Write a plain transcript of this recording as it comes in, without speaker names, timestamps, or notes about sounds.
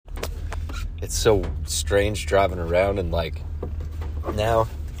it's so strange driving around, and like now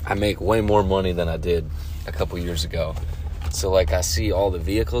I make way more money than I did a couple years ago. So like I see all the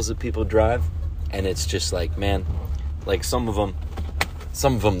vehicles that people drive, and it's just like, man, like some of them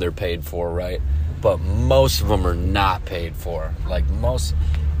they're paid for, right? But most of them are not paid for. Like most,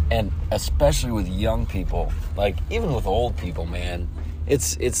 and especially with young people, like even with old people, man,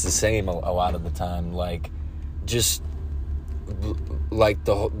 it's the same a lot of the time. Like just like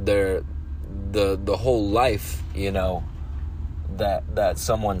the whole life, you know, that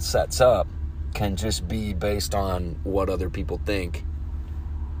someone sets up can just be based on what other people think,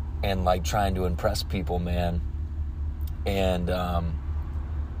 and like trying to impress people, man. And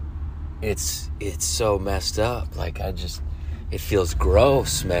it's so messed up. Like it feels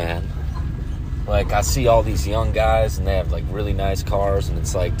gross, man. Like I see all these young guys and they have like really nice cars, and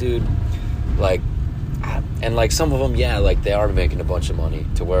it's like, dude, like, and like some of them, yeah, like they are making a bunch of money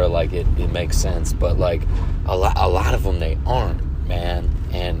to where like it makes sense, but like a lot of them, they aren't, man.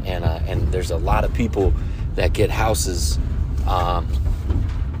 And there's a lot of people that get houses,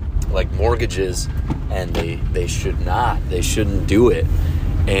 like mortgages, and they shouldn't do it.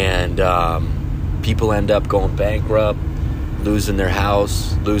 And people end up going bankrupt, losing their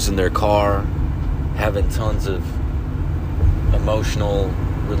house, losing their car, having tons of emotional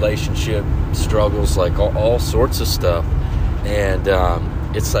relationship struggles, like all sorts of stuff. And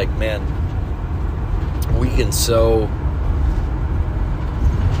it's like, man, we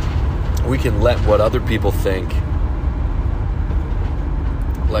can let what other people think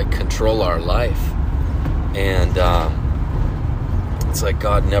like control our life. And it's like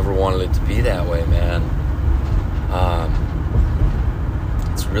God never wanted it to be that way, man.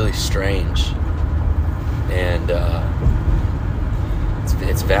 It's really strange. And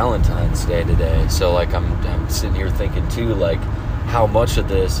it's Valentine's Day today, so like I'm sitting here thinking too, like how much of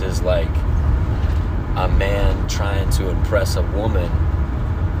this is like a man trying to impress a woman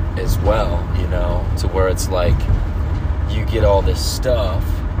as well, you know, to where it's like you get all this stuff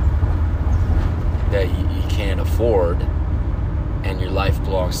that you can't afford, and your life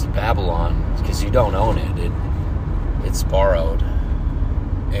belongs to Babylon because you don't own it. It's borrowed,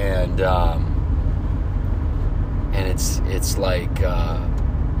 and it's like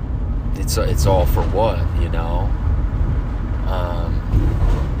it's all for what, you know?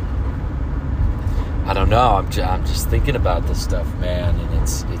 I don't know. I'm just thinking about this stuff, man, and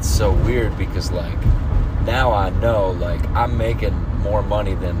it's so weird because like now I know like I'm making more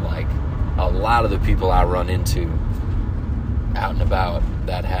money than like a lot of the people I run into out and about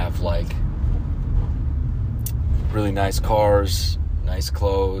that have like really nice cars, nice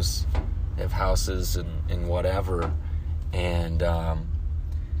clothes, have houses and whatever. And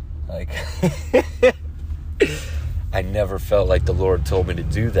like I never felt like the Lord told me to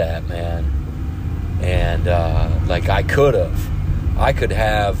do that, man. And like I could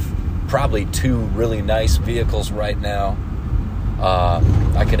have probably 2 really nice vehicles right now.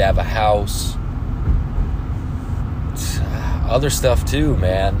 I could have a house, other stuff too,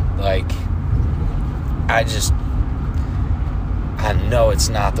 man. Like I know it's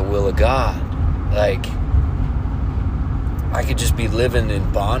not the will of God. Like I could just be living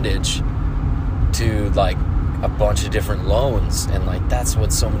in bondage to like a bunch of different loans, and like that's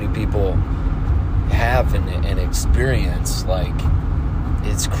what so many people have and experience. Like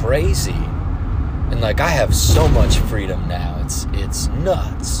it's crazy. And like I have so much freedom now, it's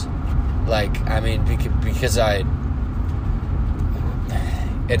nuts. Like I mean, because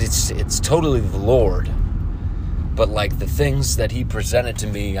it's totally the Lord, but like the things that He presented to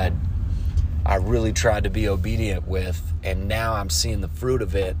me, I really tried to be obedient with, and now I'm seeing the fruit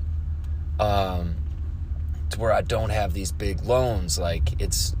of it. To where I don't have these big loans. Like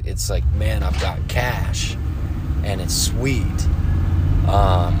it's like, man, I've got cash, and it's sweet.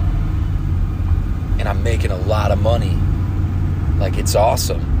 And I'm making a lot of money. Like it's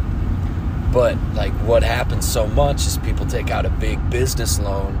awesome. But like what happens so much is people take out a big business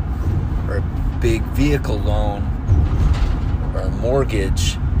loan or a big vehicle loan or a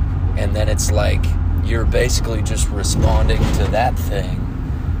mortgage, and then it's like you're basically just responding to that thing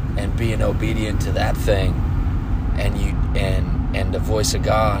and being obedient to that thing, and the voice of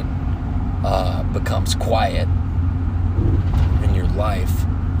God becomes quiet in your life.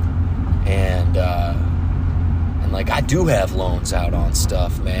 And like I do have loans out on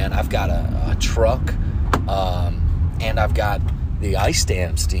stuff, man. I've got a truck, and I've got the ice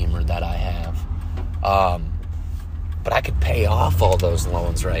dam steamer that I have. But I could pay off all those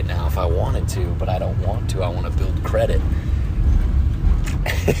loans right now if I wanted to, but I don't want to. I want to build credit.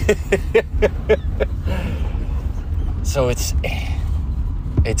 So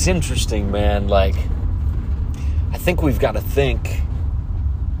it's interesting, man. Like, I think we've got to think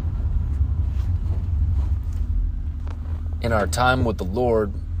in our time with the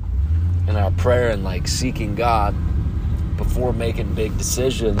Lord, in our prayer and like seeking God before making big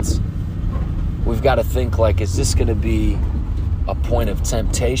decisions. We've got to think like, is this going to be a point of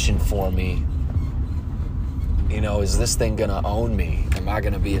temptation for me? You know, is this thing going to own me? Am I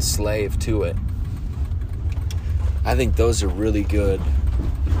going to be a slave to it? I think those are really good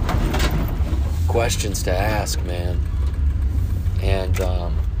questions to ask, man. And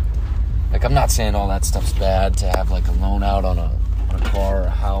like, I'm not saying all that stuff's bad to have like a loan out on a car or a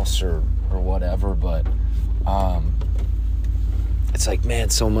house or whatever, but it's like, man,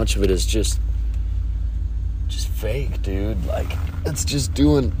 so much of it is just fake, dude. Like, it's just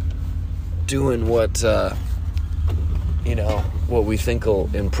doing what you know, what we think will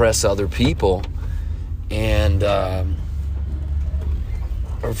impress other people. And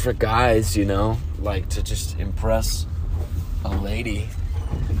or for guys, you know, like to just impress a lady,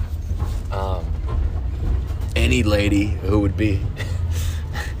 any lady who would be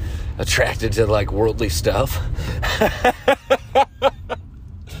attracted to like worldly stuff.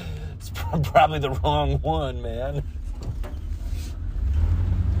 It's probably the wrong one, man.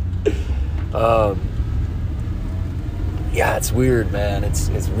 Yeah, it's weird, man. It's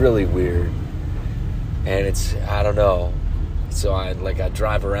really weird. And it's, I don't know. So I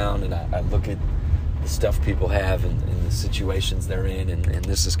drive around and I look at the stuff people have and the situations they're in, and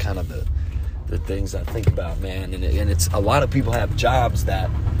this is kind of the things I think about, man. And it's, a lot of people have jobs that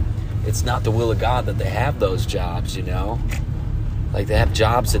it's not the will of God that they have those jobs, you know? Like, they have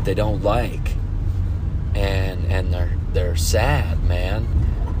jobs that they don't like, and they're sad, man.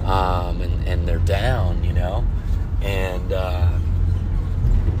 And they're down, you know? And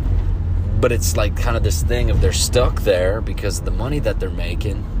but it's like kind of this thing of they're stuck there because of the money that they're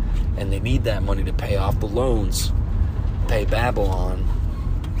making, and they need that money to pay off the loans, pay Babylon.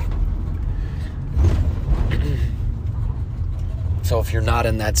 So if you're not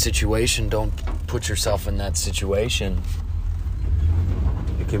in that situation, don't put yourself in that situation.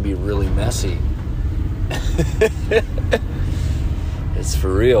 It can be really messy. It's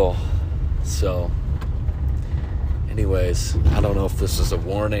for real. So anyways, I don't know if this is a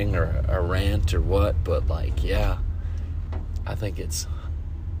warning or a rant or what, but like, yeah, I think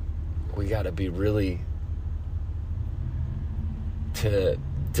we got to be really, to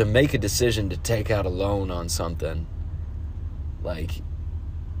make a decision to take out a loan on something, like,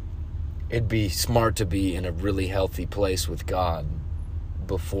 it'd be smart to be in a really healthy place with God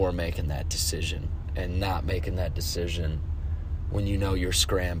before making that decision, and not making that decision when you know you're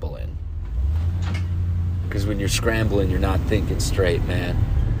scrambling. Because when you're scrambling, you're not thinking straight, man.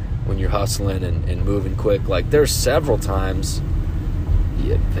 When you're hustling and moving quick. Like, there's several times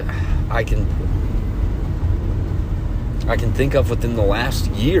I can think of within the last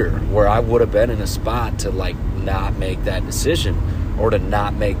year where I would have been in a spot to, like, not make that decision, or to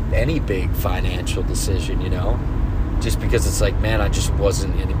not make any big financial decision, you know? Just because it's like, man, I just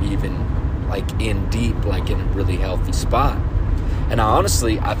wasn't in deep, like, in a really healthy spot. And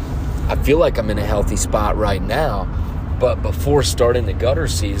I feel like I'm in a healthy spot right now, but before starting the gutter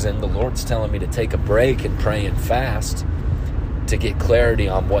season, the Lord's telling me to take a break and pray and fast to get clarity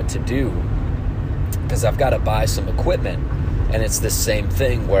on what to do, because I've got to buy some equipment. And it's the same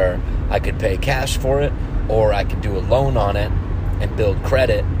thing where I could pay cash for it, or I could do a loan on it and build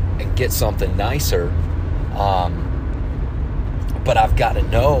credit and get something nicer. But I've got to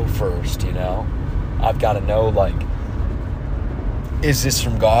know first, you know? I've got to know, like, is this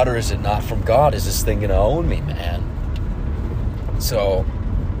from God or is it not from God? Is this thing going to own me, man? So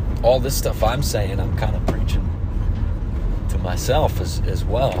all this stuff I'm saying, I'm kind of preaching to myself as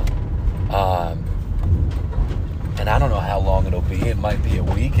well. And I don't know how long it'll be. It might be a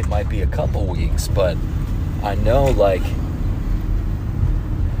week. It might be a couple weeks. But I know, like,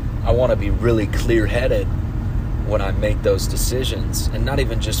 I want to be really clear-headed when I make those decisions. And not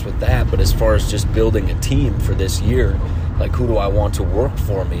even just with that, but as far as just building a team for this year. Like, who do I want to work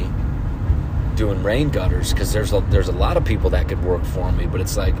for me doing rain gutters? Because there's a lot of people that could work for me. But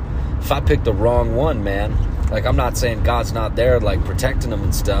it's like, if I pick the wrong one, man, like, I'm not saying God's not there, like, protecting them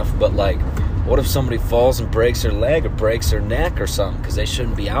and stuff. But, like, what if somebody falls and breaks their leg or breaks their neck or something? Because they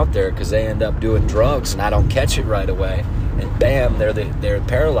shouldn't be out there, because they end up doing drugs and I don't catch it right away. And bam, they're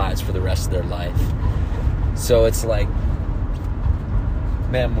paralyzed for the rest of their life. So it's like,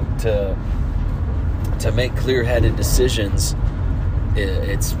 man, to make clear-headed decisions,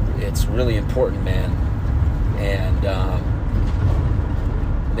 it's really important, man. And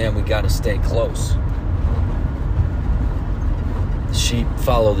man, we got to stay close. sheep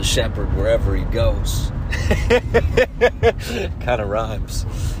follow the shepherd wherever he goes. Kind of rhymes.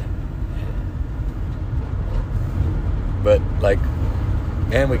 But like,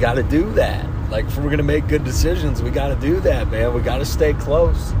 man, we got to do that. Like, if we're going to make good decisions, we got to do that, man. We got to stay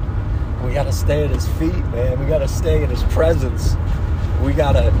close. We got to stay at his feet, man. We got to stay in his presence. We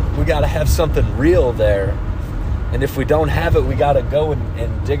got to have something real there. And if we don't have it, we got to go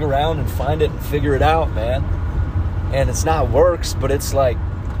and dig around and find it and figure it out, man. And it's not works, but it's like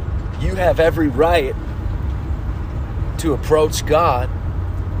you have every right to approach God,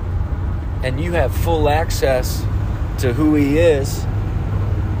 and you have full access to who he is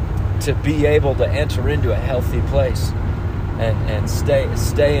to be able to enter into a healthy place and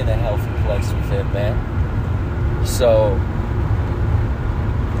stay in a healthy place with him, man. So,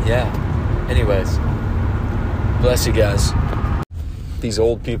 yeah. Anyways, bless you guys. These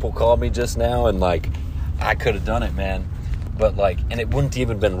old people called me just now, and like, I could have done it, man. But like, and it wouldn't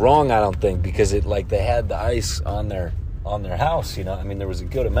even been wrong, I don't think, because it like they had the ice on their house, you know. I mean, there was a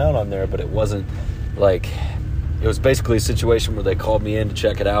good amount on there, but it wasn't like, it was basically a situation where they called me in to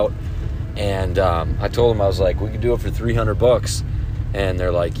check it out. And I told them, I was like, we could do it for $300. And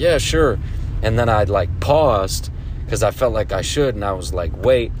they're like, yeah, sure. And then I'd like paused because I felt like I should. And I was like,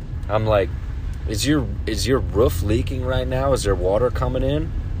 wait, I'm like, is your roof leaking right now? Is there water coming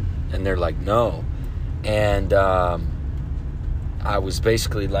in? And they're like, no. And I was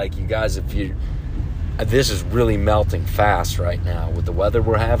basically like, you guys, this is really melting fast right now with the weather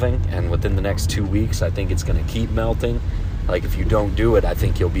we're having. And within the next 2 weeks, I think it's going to keep melting. Like, if you don't do it, I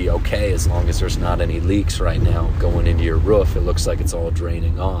think you'll be okay as long as there's not any leaks right now going into your roof. It looks like it's all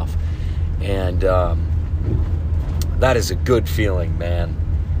draining off. And that is a good feeling, man.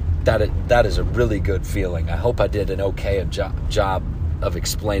 That is a really good feeling. I hope I did an okay job of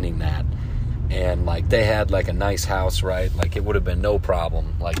explaining that. And, like, they had, like, a nice house, right? Like, it would have been no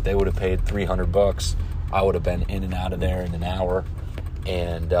problem. Like, they would have paid $300. I would have been in and out of there in an hour.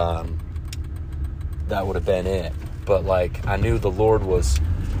 And that would have been it. But like, I knew the Lord was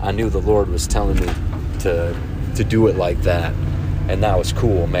telling me to do it like that, and that was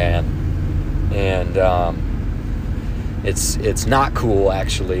cool, man. And it's not cool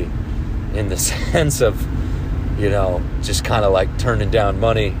actually, in the sense of, you know, just kind of like turning down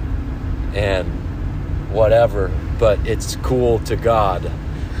money and whatever. But it's cool to God.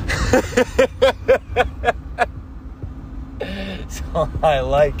 So I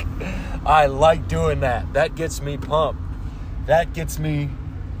like doing that. That gets me pumped. That gets me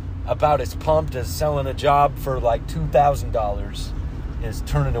about as pumped as selling a job for like $2,000 is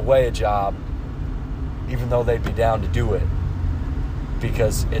turning away a job, even though they'd be down to do it,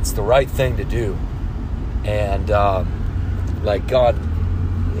 because it's the right thing to do. And like, God,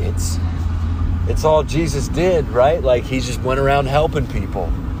 it's all Jesus did, right? Like, he just went around helping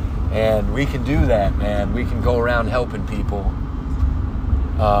people, and we can do that, man. We can go around helping people.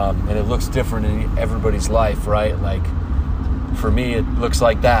 And it looks different in everybody's life, right? Like, for me, it looks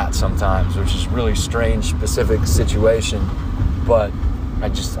like that sometimes, which is really strange, specific situation. But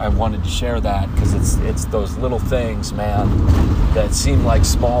I wanted to share that because it's those little things, man, that seem like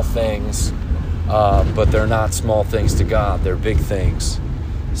small things, but they're not small things to God. They're big things.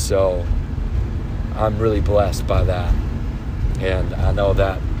 So I'm really blessed by that. And I know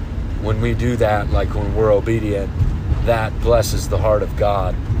that when we do that, like when we're obedient, that blesses the heart of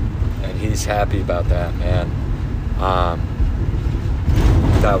God, and he's happy about that, man.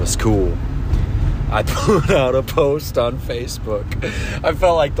 That was cool. I put out a post on Facebook. I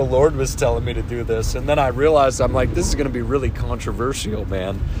felt like the Lord was telling me to do this, and then I realized, I'm like, this is going to be really controversial,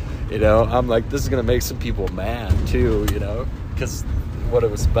 man. You know, I'm like, this is going to make some people mad too, you know, because what it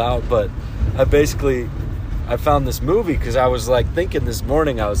was about. But I found this movie because I was like thinking this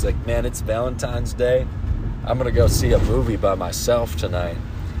morning, I was like, man, it's Valentine's Day. I'm going to go see a movie by myself tonight.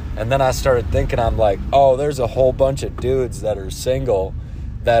 And then I started thinking, I'm like, oh, there's a whole bunch of dudes that are single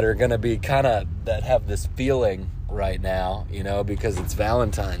that are going to be that have this feeling right now, you know, because it's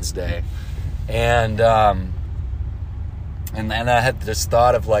Valentine's Day. And then I had this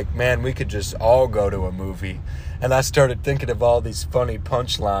thought of like, man, we could just all go to a movie. And I started thinking of all these funny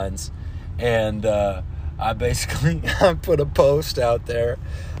punchlines. And I put a post out there.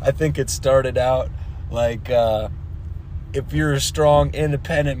 I think it started out like, if you're a strong,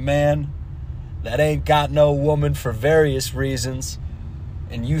 independent man that ain't got no woman for various reasons,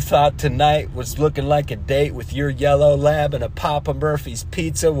 and you thought tonight was looking like a date with your yellow lab and a Papa Murphy's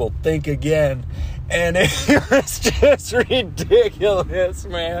pizza, well, think again. And it was just ridiculous,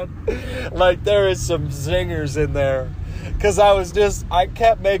 man. Like, there is some zingers in there. Because I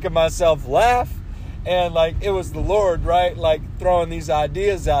kept making myself laugh. And, like, it was the Lord, right? Like, throwing these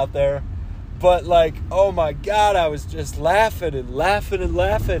ideas out there. But, like, oh, my God, I was just laughing and laughing and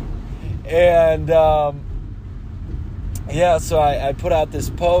laughing. And, yeah, so I put out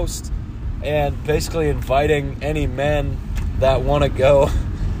this post and basically inviting any men that want to go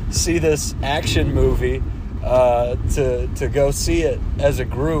see this action movie to go see it as a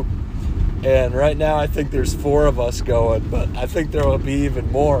group. And right now I think there's 4 of us going, but I think there will be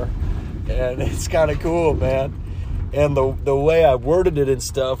even more. And it's kind of cool, man. And the way I worded it and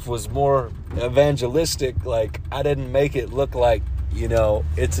stuff was more evangelistic. Like, I didn't make it look like, you know,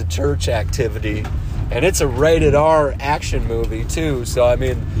 it's a church activity. And it's a rated R action movie, too. So, I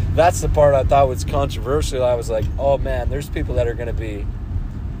mean, that's the part I thought was controversial. I was like, oh, man, there's people that are going to be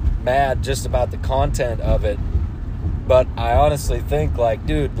mad just about the content of it. But I honestly think, like,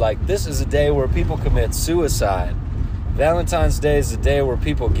 dude, like, this is a day where people commit suicide. Valentine's Day is a day where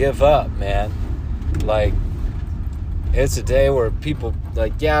people give up, man. Like, it's a day where people,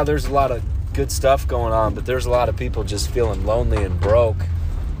 like, yeah, there's a lot of good stuff going on, but there's a lot of people just feeling lonely and broke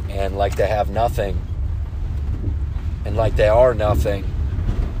and like they have nothing and like they are nothing.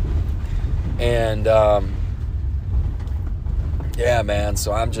 And, yeah, man,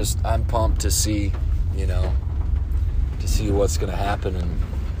 so I'm pumped to see, you know, to see what's going to happen and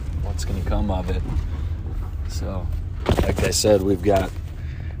what's going to come of it. So, like I said, we've got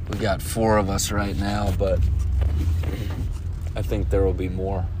 4 of us right now, but I think there will be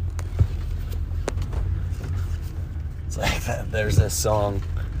more. It's like that. There's this song.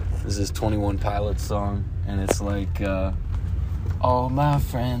 This is 21 Pilots song, and it's like, all my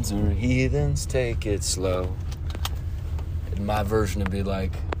friends are heathens, take it slow. And my version would be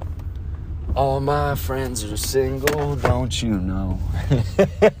like, all my friends are single, don't you know?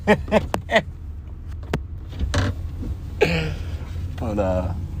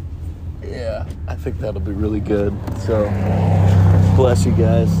 But, yeah, I think that'll be really good. So, bless you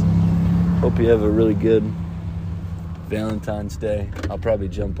guys. Hope you have a really good Valentine's Day. I'll probably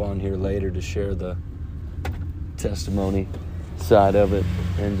jump on here later to share the testimony side of it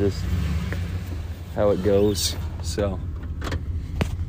and just how it goes. So,